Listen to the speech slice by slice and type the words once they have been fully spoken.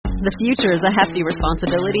The future is a hefty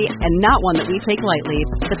responsibility and not one that we take lightly.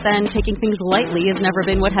 But then taking things lightly has never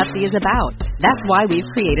been what Hefty is about. That's why we've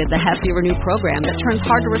created the Hefty Renew program that turns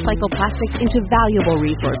hard-to-recycle plastics into valuable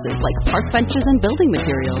resources like park benches and building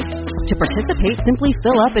materials. To participate, simply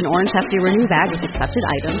fill up an orange Hefty Renew bag with accepted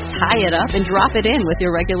items, tie it up, and drop it in with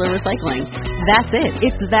your regular recycling. That's it.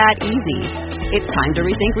 It's that easy. It's time to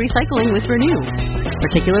rethink recycling with Renew.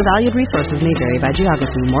 Particular valued resources may vary by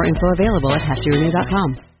geography. More info available at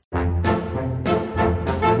heftyrenew.com.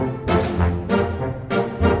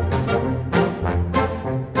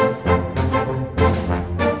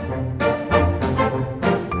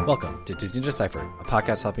 Welcome to Disney Deciphered, a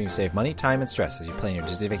podcast helping you save money, time, and stress as you plan your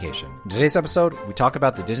Disney vacation. In today's episode, we talk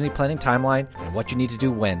about the Disney planning timeline and what you need to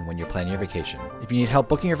do when you're planning your vacation. If you need help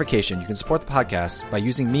booking your vacation, you can support the podcast by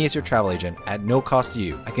using me as your travel agent at no cost to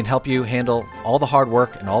you. I can help you handle all the hard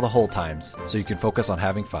work and all the hold times so you can focus on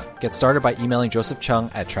having fun. Get started by emailing Joseph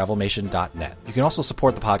Chung at travelmation.net. You can also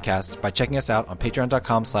support the podcast by checking us out on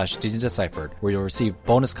patreon.com/DisneyDeciphered, where you'll receive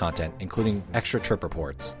bonus content, including extra trip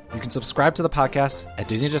reports. You can subscribe to the podcast at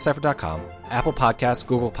DisneyDeciphered.com, Apple Podcasts,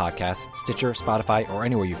 Google Podcasts, Stitcher, Spotify, or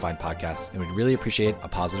anywhere you find podcasts, and we'd really appreciate a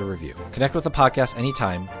positive review. Connect with the podcast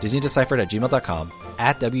anytime, DisneyDeciphered@gmail.com,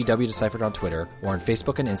 at WWDeciphered on Twitter, or on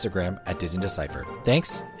Facebook and Instagram at Disney Deciphered.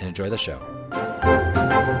 Thanks, and enjoy the show.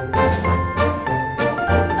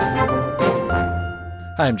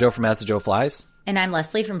 Hi, I'm Joe from As the Joe Flies. And I'm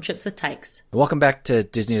Leslie from Trips with Tykes. Welcome back to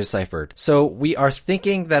Disney Deciphered. So we are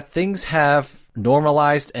thinking that things have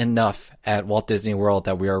normalized enough at Walt Disney World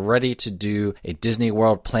that we are ready to do a Disney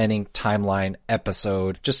World planning timeline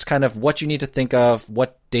episode. Just kind of what you need to think of,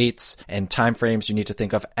 what dates and timeframes you need to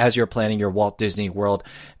think of as you're planning your Walt Disney World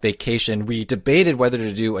vacation. We debated whether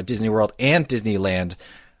to do a Disney World and Disneyland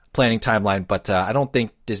planning timeline, but I don't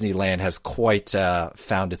think Disneyland has quite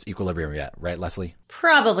found its equilibrium yet, right, Leslie?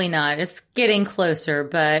 Probably not. It's getting closer,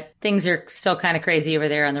 but things are still kind of crazy over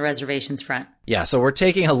there on the reservations front. Yeah, so we're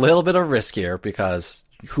taking a little bit of risk here because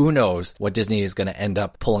who knows what Disney is going to end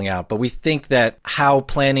up pulling out. But we think that how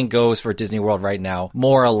planning goes for Disney World right now,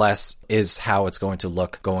 more or less, is how it's going to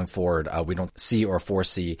look going forward. We don't see or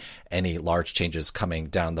foresee any large changes coming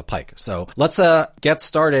down the pike. So let's get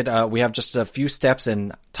started. We have just a few steps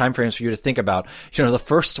and timeframes for you to think about. You know, the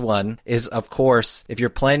first one is, of course, if you're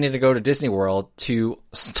planning to go to Disney World, to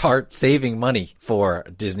start saving money for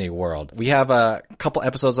Disney World. We have a couple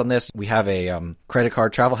episodes on this. We have a credit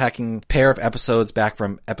card travel hacking pair of episodes back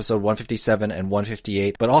from episode 157 and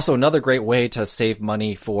 158. But also another great way to save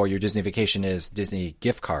money for your Disney vacation is Disney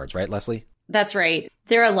gift cards, right, Leslie? That's right.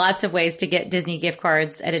 There are lots of ways to get Disney gift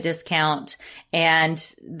cards at a discount, and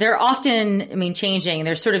they're often, changing.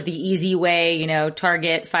 There's sort of the easy way,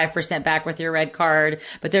 Target 5% back with your red card,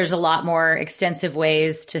 but there's a lot more extensive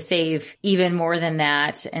ways to save even more than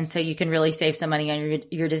that. And so you can really save some money on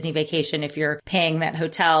your Disney vacation if you're paying that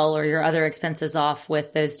hotel or your other expenses off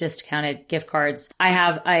with those discounted gift cards. I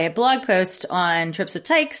have a blog post on Trips with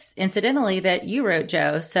Tykes, incidentally, that you wrote,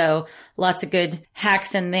 Joe. So lots of good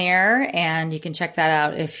hacks in there, and you can check that out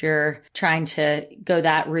if you're trying to go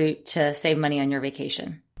that route to save money on your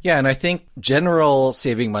vacation. Yeah, and I think general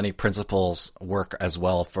saving money principles work as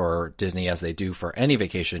well for Disney as they do for any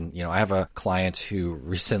vacation. I have a client who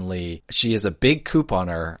recently, she is a big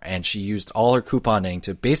couponer, and she used all her couponing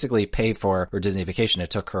to basically pay for her Disney vacation. It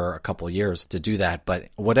took her a couple years to do that. But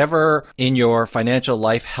whatever in your financial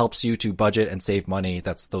life helps you to budget and save money,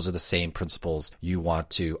 those are the same principles you want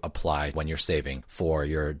to apply when you're saving for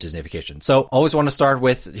your Disney vacation. So always want to start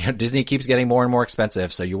with, Disney keeps getting more and more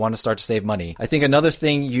expensive, so you want to start to save money. I think another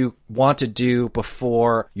thing you want to do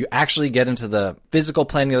before you actually get into the physical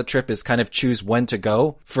planning of the trip is kind of choose when to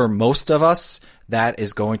go. For most of us, that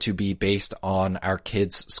is going to be based on our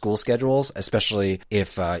kids' school schedules, especially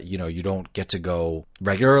if, you don't get to go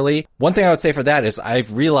regularly. One thing I would say for that is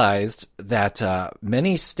I've realized that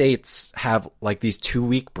many states have like these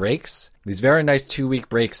 2-week breaks. These very nice 2-week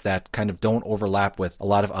breaks that kind of don't overlap with a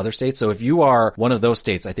lot of other states. So if you are one of those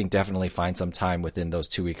states, I think definitely find some time within those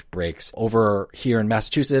 2-week breaks. Over here in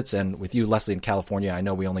Massachusetts and with you, Leslie, in California, I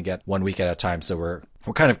know we only get 1 week at a time. So we're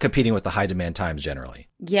kind of competing with the high demand times generally.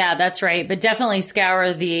 Yeah, that's right. But definitely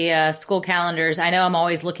scour the school calendars. I know I'm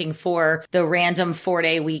always looking for the random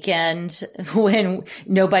 4-day weekend when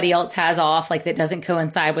nobody else has off, like that doesn't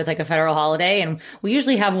coincide with like a federal holiday. And we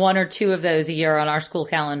usually have 1 or 2 of those a year on our school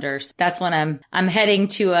calendars. That's when I'm heading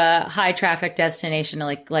to a high traffic destination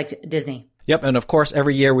like Disney. Yep, and of course,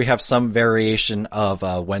 every year we have some variation of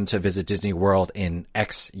when to visit Disney World in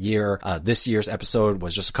X year. This year's episode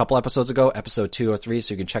was just a couple episodes ago, episode 203,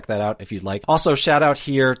 so you can check that out if you'd like. Also, shout out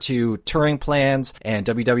here to Touring Plans and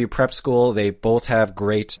WW Prep School. They both have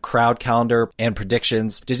great crowd calendar and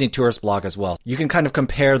predictions. Disney Tourist blog as well. You can kind of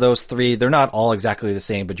compare those three. They're not all exactly the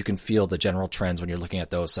same, but you can feel the general trends when you're looking at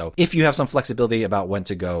those. So if you have some flexibility about when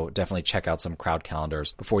to go, definitely check out some crowd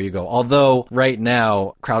calendars before you go. Although right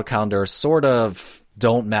now, crowd calendars sort of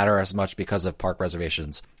don't matter as much because of park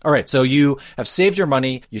reservations. All right, so you have saved your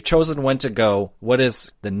money. You've chosen when to go. What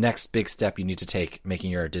is the next big step you need to take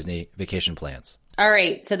making your Disney vacation plans? All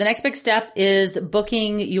right. So the next big step is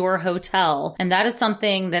booking your hotel. And that is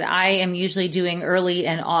something that I am usually doing early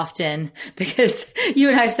and often because you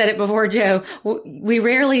and I have said it before, Joe, we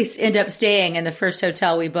rarely end up staying in the first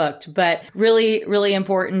hotel we booked, but really, really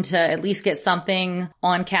important to at least get something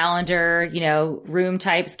on calendar. You know, room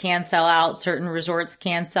types can sell out. Certain resorts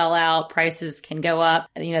can sell out. Prices can go up,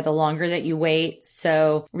 you know, the longer that you wait.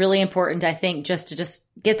 So really important, I think, just to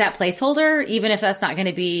get that placeholder, even if that's not going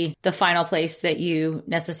to be the final place that you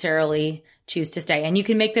necessarily choose to stay. And you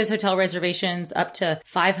can make those hotel reservations up to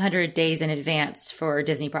 500 days in advance for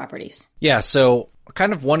Disney properties. Yeah, so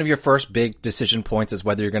kind of one of your first big decision points is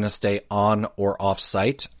whether you're going to stay on or off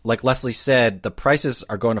site. Like Leslie said, the prices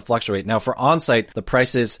are going to fluctuate. Now for on site, the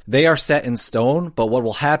prices, they are set in stone, but what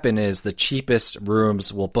will happen is the cheapest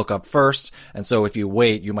rooms will book up first. And so if you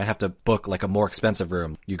wait, you might have to book like a more expensive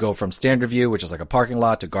room. You go from standard view, which is like a parking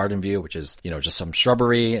lot, to garden view, which is, you know, just some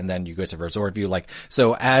shrubbery. And then you go to resort view. Like,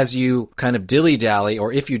 so as you kind of dilly-dally,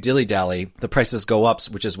 or if you dilly-dally, the prices go up,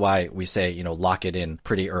 which is why we say, you know, lock it in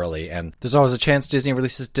pretty early. And there's always a chance Disney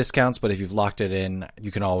releases discounts, but if you've locked it in,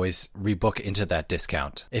 you can always rebook into that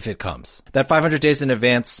discount if it comes. That 500 days in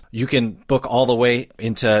advance, you can book all the way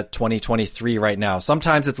into 2023 right now.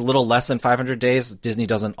 Sometimes it's a little less than 500 days. Disney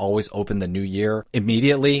doesn't always open the new year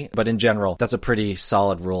immediately, but in general, that's a pretty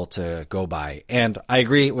solid rule to go by. And I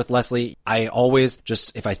agree with Leslie. I always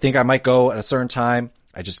just, if I think I might go at a certain time,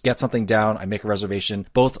 I just get something down, I make a reservation.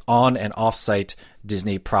 Both on and off-site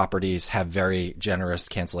Disney properties have very generous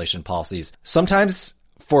cancellation policies. Sometimes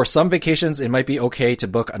for some vacations, it might be okay to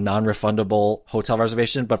book a non-refundable hotel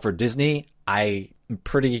reservation, but for Disney, I'm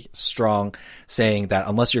pretty strong saying that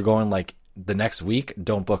unless you're going like the next week,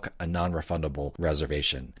 don't book a non-refundable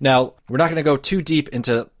reservation. Now, we're not going to go too deep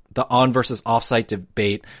into the on versus off-site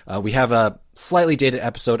debate. We have a slightly dated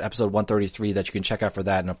episode 133 that you can check out for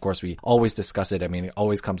that. And of course, we always discuss it. I mean, it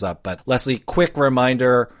always comes up. But Leslie, quick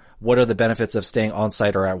reminder, what are the benefits of staying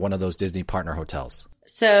on-site or at one of those Disney partner hotels?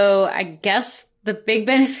 So I guess the big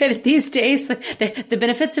benefit these days, the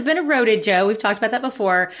benefits have been eroded, Joe. We've talked about that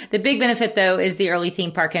before. The big benefit, though, is the early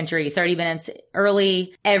theme park entry, 30 minutes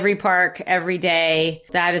early, every park, every day.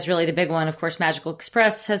 That is really the big one. Of course, Magical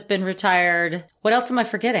Express has been retired. What else am I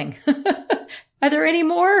forgetting? Are there any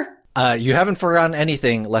more? You haven't forgotten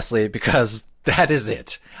anything, Leslie, because that is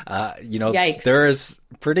it. Yikes. There's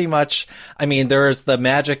pretty much, I mean, there's the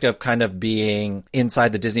magic of kind of being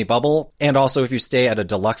inside the Disney bubble. And also if you stay at a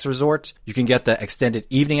deluxe resort, you can get the extended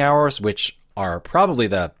evening hours, which are probably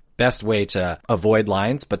the best way to avoid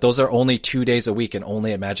lines, but those are only 2 days a week and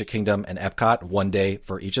only at Magic Kingdom and Epcot, 1 day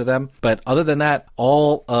for each of them. But other than that,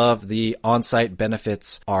 all of the on-site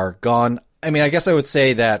benefits are gone. I mean, I guess I would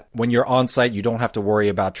say that when you're on site, you don't have to worry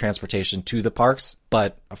about transportation to the parks.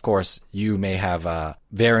 But of course, you may have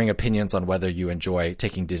varying opinions on whether you enjoy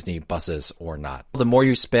taking Disney buses or not. The more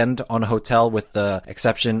you spend on a hotel, with the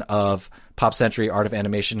exception of Pop Century, Art of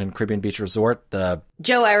Animation, and Caribbean Beach Resort,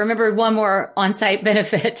 Joe, I remembered one more on-site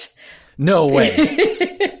benefit. No way.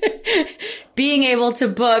 Being able to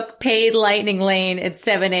book paid Lightning Lane at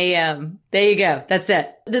 7 a.m. There you go. That's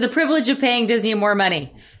it. The privilege of paying Disney more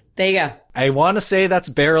money. There you go. I want to say that's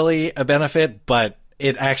barely a benefit, but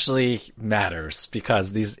it actually matters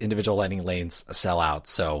because these individual Lightning Lanes sell out.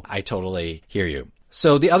 So I totally hear you.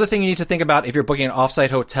 So the other thing you need to think about if you're booking an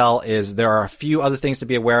offsite hotel is there are a few other things to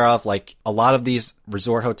be aware of. Like a lot of these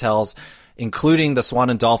resort hotels, including the Swan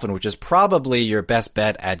and Dolphin, which is probably your best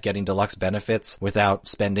bet at getting deluxe benefits without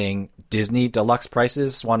spending Disney deluxe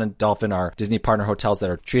prices. Swan and Dolphin are Disney partner hotels that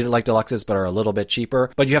are treated like deluxes but are a little bit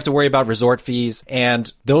cheaper. But you have to worry about resort fees,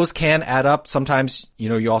 and those can add up. Sometimes,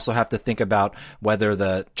 you also have to think about whether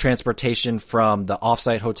the transportation from the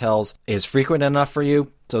offsite hotels is frequent enough for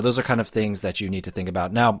you. So those are kind of things that you need to think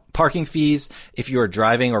about. Now, parking fees, if you are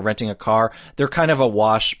driving or renting a car, they're kind of a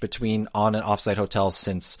wash between on and offsite hotels,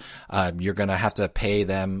 since you're going to have to pay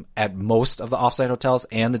them at most of the offsite hotels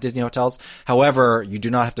and the Disney hotels. However, you do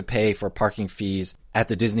not have to pay for parking fees at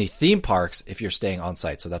the Disney theme parks if you're staying on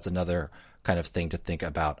site. So that's another kind of thing to think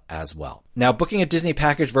about as well. Now, booking a Disney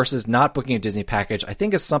package versus not booking a Disney package, I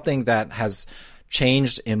think is something that has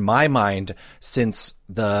changed in my mind since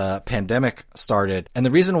the pandemic started. And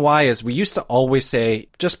the reason why is we used to always say,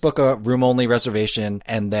 just book a room only reservation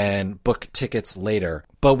and then book tickets later.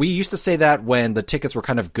 But we used to say that when the tickets were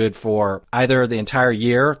kind of good for either the entire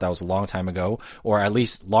year, that was a long time ago, or at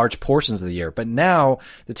least large portions of the year. But now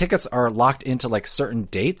the tickets are locked into like certain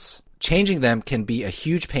dates. Changing them can be a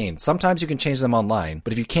huge pain. Sometimes you can change them online,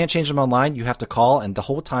 but if you can't change them online, you have to call, and the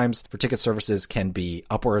hold times for ticket services can be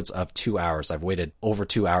upwards of 2 hours. I've waited over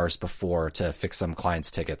 2 hours before to fix some clients'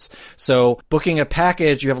 tickets. So booking a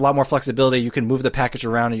package, you have a lot more flexibility. You can move the package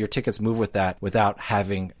around and your tickets move with that without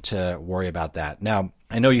having to worry about that. Now,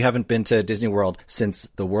 I know you haven't been to Disney World since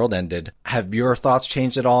the world ended. Have your thoughts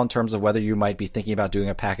changed at all in terms of whether you might be thinking about doing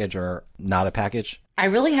a package or not a package? I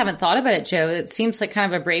really haven't thought about it, Joe. It seems like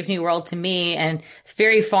kind of a brave new world to me, and it's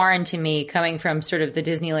very foreign to me coming from sort of the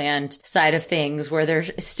Disneyland side of things where there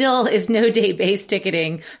still is no day-based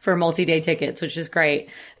ticketing for multi-day tickets, which is great.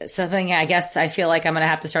 It's something I guess I feel like I'm going to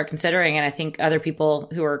have to start considering, and I think other people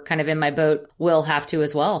who are kind of in my boat will have to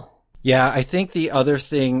as well. Yeah, I think the other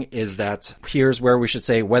thing is that here's where we should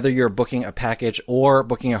say whether you're booking a package or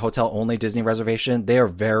booking a hotel-only Disney reservation, they are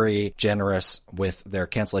very generous with their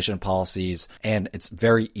cancellation policies, and it's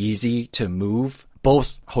very easy to move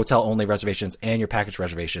both hotel-only reservations and your package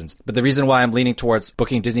reservations. But the reason why I'm leaning towards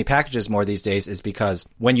booking Disney packages more these days is because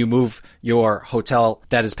when you move your hotel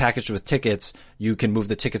that is packaged with tickets, you can move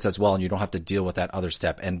the tickets as well, and you don't have to deal with that other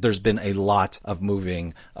step. And there's been a lot of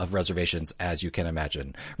moving of reservations, as you can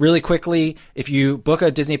imagine. Really quickly, if you book a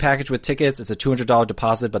Disney package with tickets, it's a $200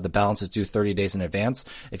 deposit, but the balance is due 30 days in advance.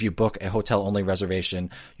 If you book a hotel-only reservation,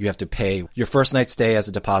 you have to pay your first night's stay as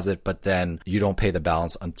a deposit, but then you don't pay the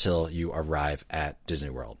balance until you arrive at Disney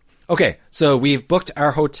World. Okay, so we've booked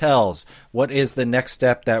our hotels. What is the next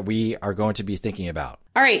step that we are going to be thinking about?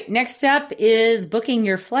 All right, next step is booking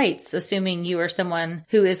your flights, assuming you are someone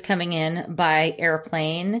who is coming in by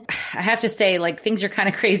airplane. I have to say, like, things are kind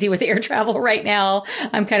of crazy with air travel right now.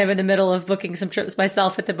 I'm kind of in the middle of booking some trips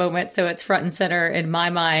myself at the moment, so it's front and center in my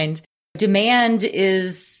mind. Demand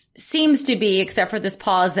seems to be, except for this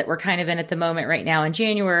pause that we're kind of in at the moment right now in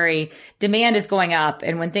January, demand is going up.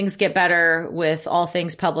 And when things get better with all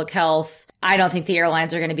things public health, I don't think the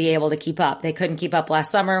airlines are going to be able to keep up. They couldn't keep up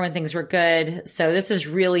last summer when things were good. So this is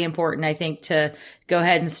really important, I think, to go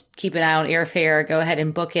ahead and keep an eye on airfare, go ahead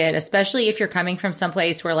and book it, especially if you're coming from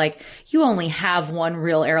someplace where like you only have one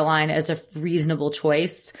real airline as a reasonable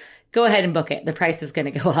choice. Go ahead and book it. The price is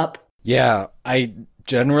going to go up. Yeah, I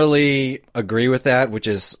generally agree with that, which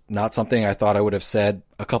is not something I thought I would have said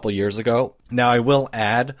a couple years ago. Now, I will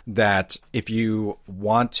add that if you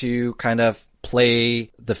want to kind of play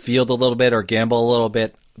the field a little bit or gamble a little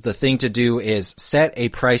bit, the thing to do is set a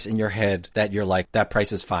price in your head that you're like, that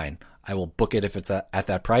price is fine. I will book it if it's at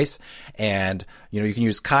that price. And, you can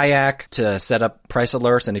use Kayak to set up price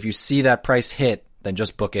alerts. And if you see that price hit, then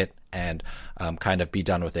just book it and kind of be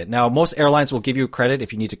done with it. Now, most airlines will give you credit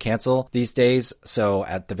if you need to cancel these days. So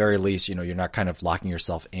at the very least, you're not kind of locking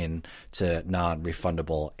yourself in to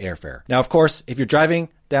non-refundable airfare. Now, of course, if you're driving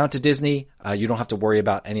down to Disney, you don't have to worry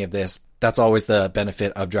about any of this. That's always the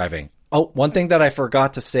benefit of driving. Oh, one thing that I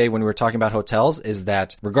forgot to say when we were talking about hotels is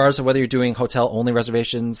that regardless of whether you're doing hotel-only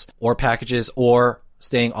reservations or packages or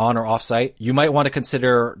staying on or off site, you might want to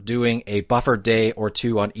consider doing a buffer day or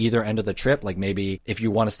two on either end of the trip. Like maybe if you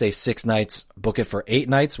want to stay 6 nights, book it for 8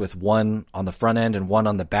 nights with one on the front end and one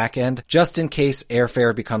on the back end, just in case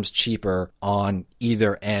airfare becomes cheaper on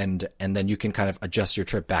either end. And then you can kind of adjust your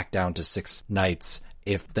trip back down to 6 nights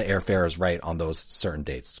if the airfare is right on those certain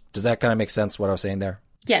dates. Does that kind of make sense what I was saying there?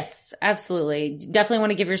 Yes, absolutely. Definitely want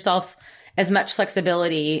to give yourself as much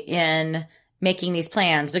flexibility in making these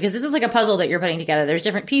plans, because this is like a puzzle that you're putting together. There's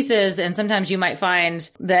different pieces, and sometimes you might find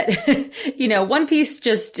that, one piece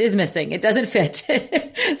just is missing. It doesn't fit.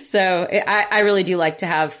 So I really do like to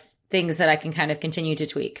have things that I can kind of continue to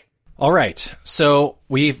tweak. All right. So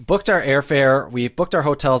we've booked our airfare. We've booked our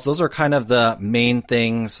hotels. Those are kind of the main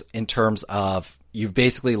things in terms of you've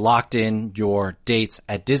basically locked in your dates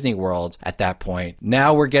at Disney World at that point.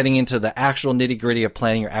 Now we're getting into the actual nitty-gritty of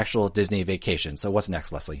planning your actual Disney vacation. So what's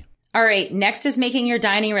next, Leslie? All right. Next is making your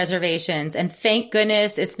dining reservations. And thank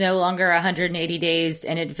goodness it's no longer 180 days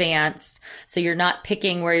in advance. So you're not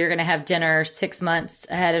picking where you're going to have dinner 6 months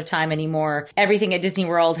ahead of time anymore. Everything at Disney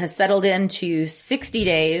World has settled into 60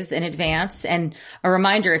 days in advance. And a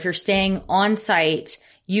reminder, if you're staying on site,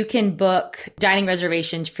 you can book dining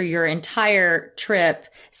reservations for your entire trip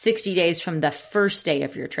 60 days from the first day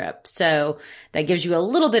of your trip. So that gives you a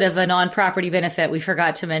little bit of a non-property benefit. We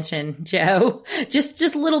forgot to mention, Joe,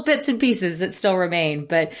 just little bits and pieces that still remain.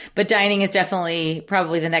 But dining is definitely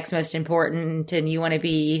probably the next most important, and you want to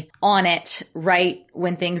be on it right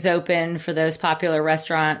when things open for those popular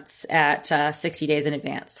restaurants at 60 days in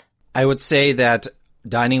advance. I would say that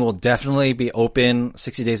dining will definitely be open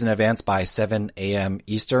 60 days in advance by 7 a.m.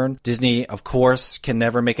 Eastern. Disney, of course, can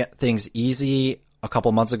never make things easy. A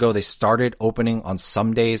couple months ago, they started opening on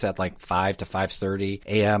some days at like 5 to 5:30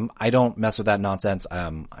 a.m. I don't mess with that nonsense.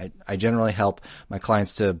 I generally help my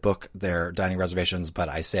clients to book their dining reservations, but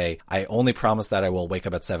I say I only promise that I will wake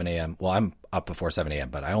up at 7 a.m. Well, I'm up before 7 a.m.,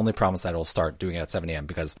 but I only promise that I will start doing it at 7 a.m.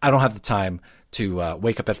 because I don't have the time to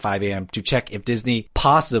wake up at 5 a.m. to check if Disney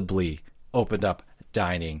possibly opened up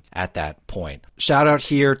dining at that point. Shout out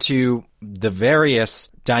here to the various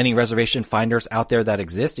dining reservation finders out there that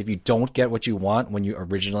exist. If you don't get what you want when you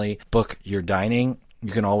originally book your dining,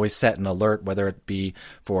 you can always set an alert, whether it be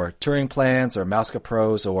for Touring Plans or Mouska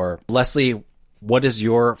Pros. Or Leslie, what is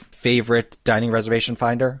your favorite dining reservation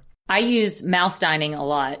finder? I use Mouse Dining a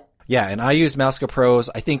lot. Yeah, and I use Mouska Pros.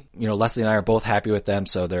 I think, Leslie and I are both happy with them,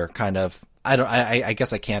 so they're kind of, I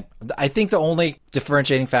guess I can't, I think the only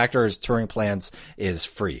differentiating factor is Touring Plans is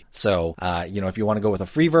free. So, if you want to go with a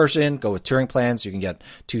free version, go with Touring Plans. You can get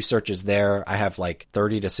 2 searches there. I have like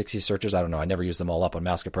 30 to 60 searches. I don't know. I never use them all up on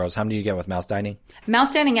Mouska Pros. How many do you get with Mouse Dining?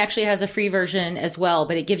 Mouse Dining actually has a free version as well,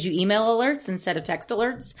 but it gives you email alerts instead of text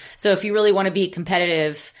alerts. So if you really want to be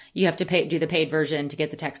competitive, you have to do the paid version to get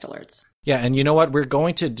the text alerts. Yeah, and you know what? We're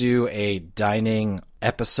going to do a dining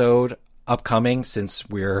episode upcoming, since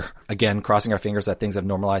we're, again, crossing our fingers that things have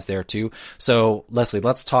normalized there too. So, Leslie,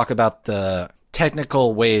 let's talk about the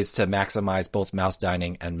technical ways to maximize both Mouse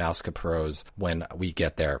Dining and Mouska Pros when we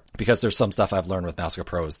get there, because there's some stuff I've learned with Mouska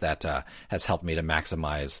Pros that has helped me to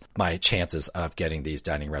maximize my chances of getting these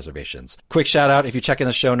dining reservations. Quick shout out, if you check in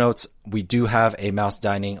the show notes, we do have a Mouse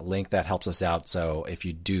Dining link that helps us out. So if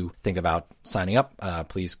you do think about signing up,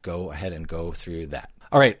 please go ahead and go through that.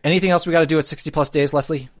 All right. Anything else we got to do at 60 plus days,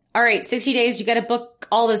 Leslie? All right, 60 days, you got to book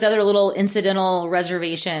all those other little incidental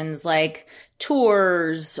reservations like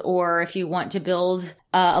tours, or if you want to build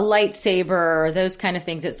a lightsaber, those kind of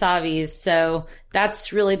things at Savi's. So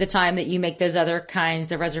that's really the time that you make those other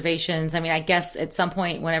kinds of reservations. I mean, I guess at some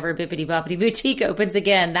point, whenever Bibbidi Bobbidi Boutique opens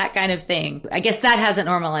again, that kind of thing. I guess that hasn't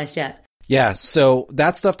normalized yet. Yeah, so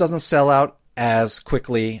that stuff doesn't sell out as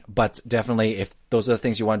quickly, but definitely if those are the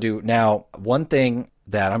things you want to do. Now, one thing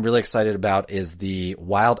that I'm really excited about is the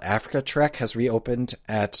Wild Africa Trek has reopened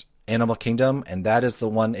at Animal Kingdom, and that is the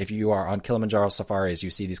one, if you are on Kilimanjaro safaris, you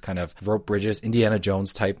see these kind of rope bridges, Indiana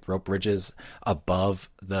Jones type rope bridges above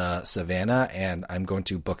the savannah, and I'm going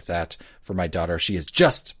to book that for my daughter. She is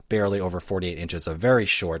just barely over 48 inches, a very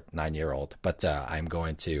short 9-year-old, but I'm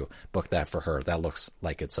going to book that for her. That looks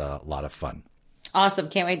like it's a lot of fun. Awesome.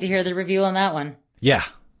 Can't wait to hear the review on that one. Yeah,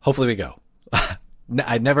 hopefully we go.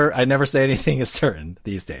 I never say anything is certain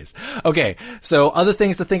these days. Okay, so other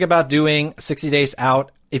things to think about doing 60 days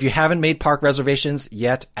out. If you haven't made park reservations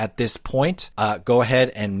yet at this point, go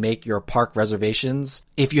ahead and make your park reservations.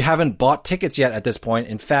 If you haven't bought tickets yet at this point,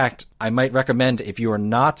 in fact, I might recommend, if you are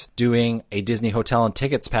not doing a Disney hotel and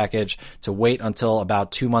tickets package, to wait until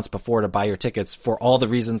about 2 months before to buy your tickets for all the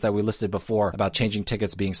reasons that we listed before about changing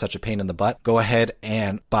tickets being such a pain in the butt. Go ahead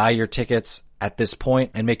and buy your tickets at this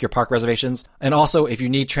point and make your park reservations. And also, if you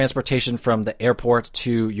need transportation from the airport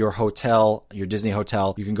to your hotel, your Disney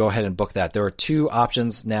hotel, you can go ahead and book that. There are 2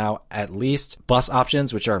 options now, at least. Bus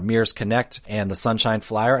options, which are Mears Connect and the Sunshine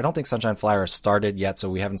Flyer. I don't think Sunshine Flyer has started yet,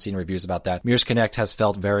 so we haven't seen reviews about that. Mears Connect has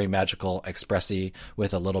felt very magical, expressy,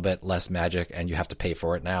 with a little bit less magic, and you have to pay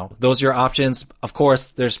for it now. Those are your options. Of course,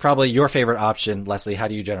 there's probably your favorite option. Leslie, how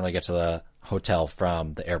do you generally get to the hotel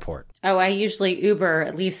from the airport? Oh, I usually Uber,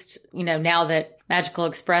 at least, now that Magical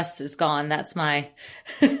Express is gone. That's my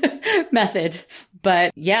method.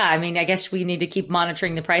 But yeah, I mean, I guess we need to keep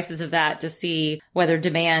monitoring the prices of that to see whether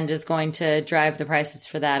demand is going to drive the prices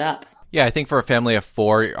for that up. Yeah, I think for a family of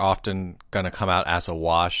 4, you're often going to come out as a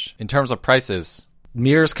wash. In terms of prices,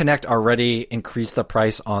 Mears Connect already increased the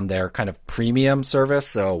price on their kind of premium service,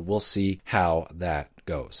 so we'll see how that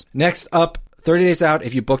goes. Next up, 30 days out,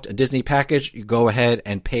 if you booked a Disney package, you go ahead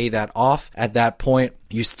and pay that off. At that point,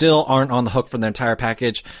 you still aren't on the hook for the entire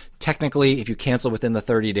package. Technically, if you cancel within the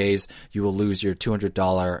 30 days, you will lose your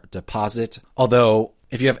 $200 deposit. Although,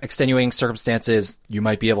 if you have extenuating circumstances, you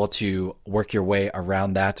might be able to work your way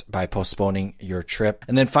around that by postponing your trip.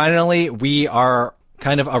 And then finally, we are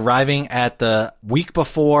kind of arriving at the week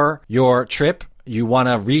before your trip. You want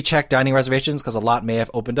to recheck dining reservations because a lot may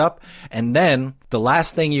have opened up. And then the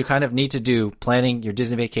last thing you kind of need to do planning your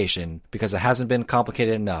Disney vacation, because it hasn't been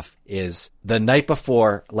complicated enough, is the night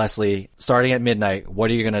before, Leslie, starting at midnight,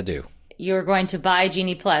 what are you going to do? You're going to buy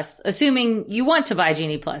Genie Plus, assuming you want to buy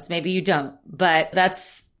Genie Plus. Maybe you don't, but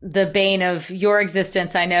that's the bane of your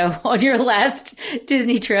existence. I know on your last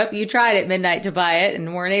Disney trip, you tried at midnight to buy it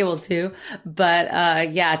and weren't able to.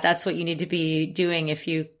 But yeah, that's what you need to be doing if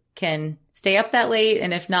you can stay up that late.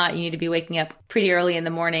 And if not, you need to be waking up pretty early in the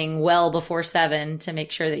morning, well before 7, to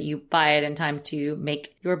make sure that you buy it in time to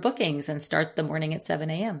make your bookings and start the morning at 7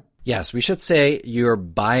 a.m. Yes, we should say you're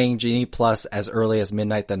buying Genie Plus as early as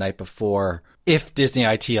midnight the night before, if Disney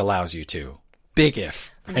IT allows you to. Big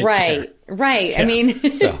if. Right. Yeah. I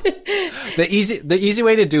mean, so the easy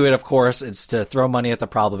way to do it, of course, is to throw money at the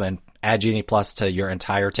problem and add Genie Plus to your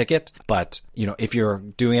entire ticket. But, if you're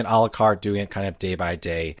doing it a la carte, doing it kind of day by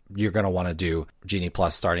day, you're going to want to do Genie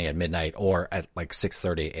Plus starting at midnight or at like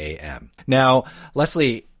 6:30 a.m. Now,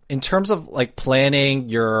 Leslie, in terms of like planning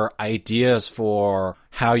your ideas for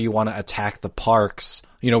how you want to attack the parks,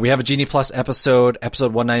 we have a Genie Plus episode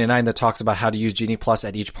 199, that talks about how to use Genie Plus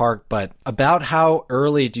at each park, but about how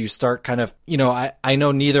early do you start kind of, I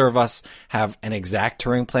know neither of us have an exact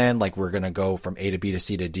touring plan, like we're going to go from A to B to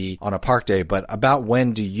C to D on a park day, but about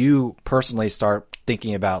when do you personally start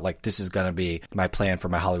thinking about like, this is going to be my plan for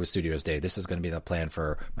my Hollywood Studios day. This is going to be the plan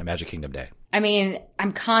for my Magic Kingdom day. I mean,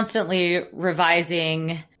 I'm constantly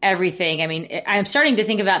revising everything. I mean, I'm starting to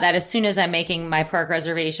think about that as soon as I'm making my park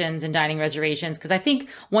reservations and dining reservations, because I think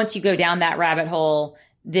once you go down that rabbit hole,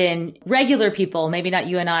 then regular people, maybe not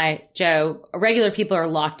you and I, Joe, regular people are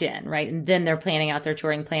locked in, right? And then they're planning out their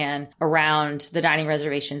touring plan around the dining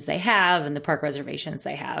reservations they have and the park reservations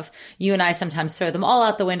they have. You and I sometimes throw them all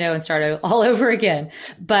out the window and start all over again.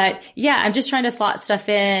 But yeah, I'm just trying to slot stuff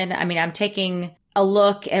in. I mean, I'm taking a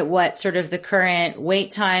look at what sort of the current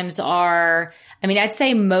wait times are. I mean, I'd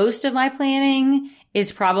say most of my planning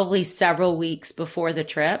is probably several weeks before the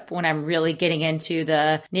trip, when I'm really getting into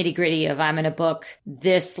the nitty gritty of I'm going to book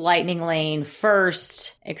this lightning lane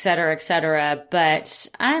first, et cetera, et cetera. But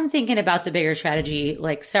I'm thinking about the bigger strategy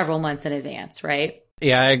like several months in advance, right?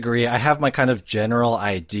 Yeah, I agree. I have my kind of general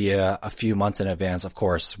idea a few months in advance. Of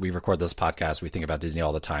course, we record this podcast. We think about Disney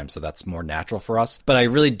all the time, so that's more natural for us. But I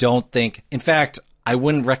really don't think, in fact, I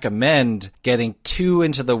wouldn't recommend getting too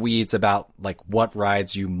into the weeds about like what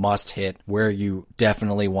rides you must hit, where you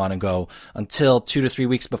definitely want to go until 2 to 3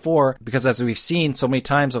 weeks before, because as we've seen so many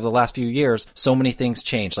times over the last few years, so many things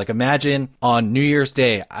change. Like imagine on New Year's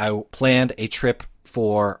Day, I planned a trip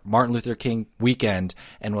for Martin Luther King weekend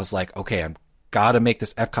and was like, okay, I'm gotta make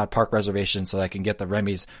this Epcot park reservation so that I can get the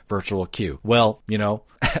Remy's virtual queue. Well,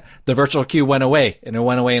 the virtual queue went away, and it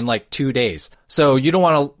went away in like 2 days. So you don't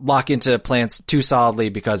want to lock into plans too solidly,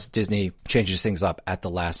 because Disney changes things up at the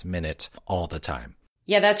last minute all the time.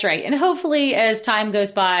 Yeah, that's right. And hopefully as time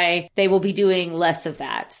goes by, they will be doing less of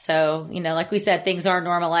that. So, like we said, things are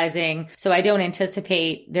normalizing. So I don't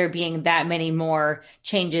anticipate there being that many more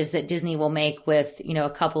changes that Disney will make with, a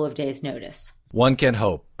couple of days' notice. One can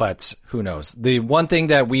hope, but who knows? The one thing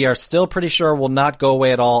that we are still pretty sure will not go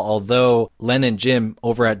away at all, although Len and Jim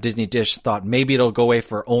over at Disney Dish thought maybe it'll go away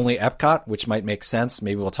for only Epcot, which might make sense.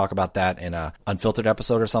 Maybe we'll talk about that in a unfiltered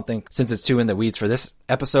episode or something, since it's too in the weeds for this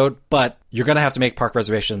episode. But you're going to have to make park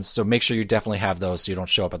reservations, so make sure you definitely have those so you don't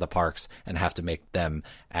show up at the parks and have to make them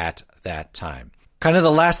at that time. Kind of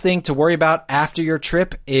the last thing to worry about after your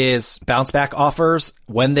trip is bounce back offers.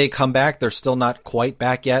 When they come back, they're still not quite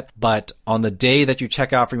back yet, but on the day that you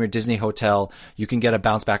check out from your Disney hotel, you can get a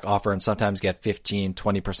bounce back offer and sometimes get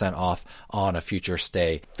 15-20% off on a future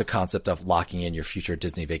stay. The concept of locking in your future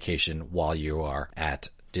Disney vacation while you are at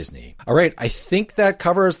Disney. All right. I think that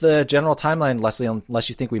covers the general timeline, Leslie, unless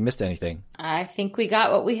you think we missed anything. I think we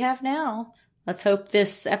got what we have now. Let's hope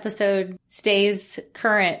this episode stays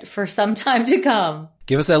current for some time to come.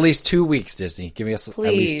 Give us at least 2 weeks, Disney. Give us at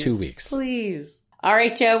least 2 weeks. Please. All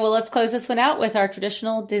right, Joe. Well, let's close this one out with our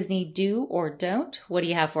traditional Disney do or don't. What do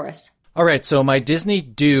you have for us? All right. So my Disney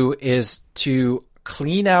do is to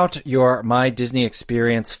clean out your My Disney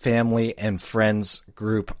Experience family and friends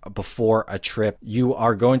group before a trip. You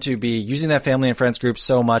are going to be using that family and friends group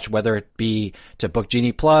so much, whether it be to book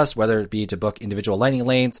Genie Plus, whether it be to book individual lightning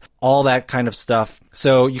lanes, all that kind of stuff.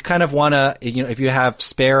 So you kind of want to, if you have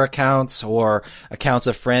spare accounts or accounts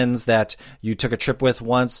of friends that you took a trip with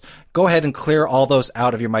once, go ahead and clear all those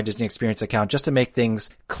out of your My Disney Experience account just to make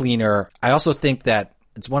things cleaner. I also think that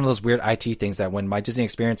it's one of those weird IT things that when My Disney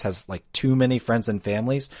Experience has like too many friends and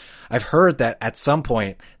families, I've heard that at some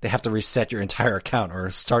point they have to reset your entire account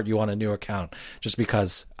or start you on a new account just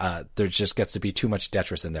because there just gets to be too much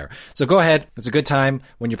detritus in there. So go ahead. It's a good time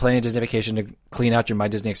when you're planning a Disney vacation to clean out your My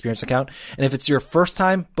Disney Experience account. And if it's your first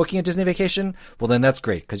time booking a Disney vacation, well, then that's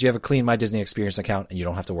great because you have a clean My Disney Experience account and you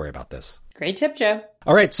don't have to worry about this. Great tip, Joe.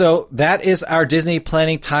 All right, so that is our Disney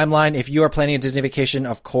planning timeline. If you are planning a Disney vacation,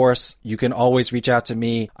 of course, you can always reach out to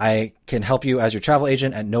me. I can help you as your travel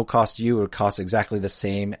agent at no cost to you. It would cost exactly the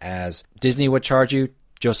same as Disney would charge you.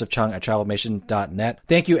 Joseph Chung at travelmation.net.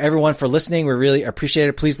 Thank you everyone for listening. We really appreciate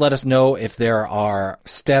it. Please let us know if there are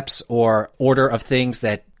steps or order of things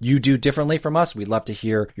that you do differently from us. We'd love to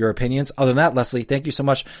hear your opinions. Other than that, Leslie, thank you so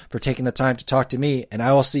much for taking the time to talk to me, and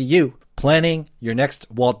I will see you planning your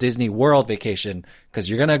next Walt Disney World vacation because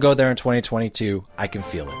you're going to go there in 2022. I can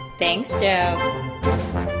feel it. Thanks, Joe.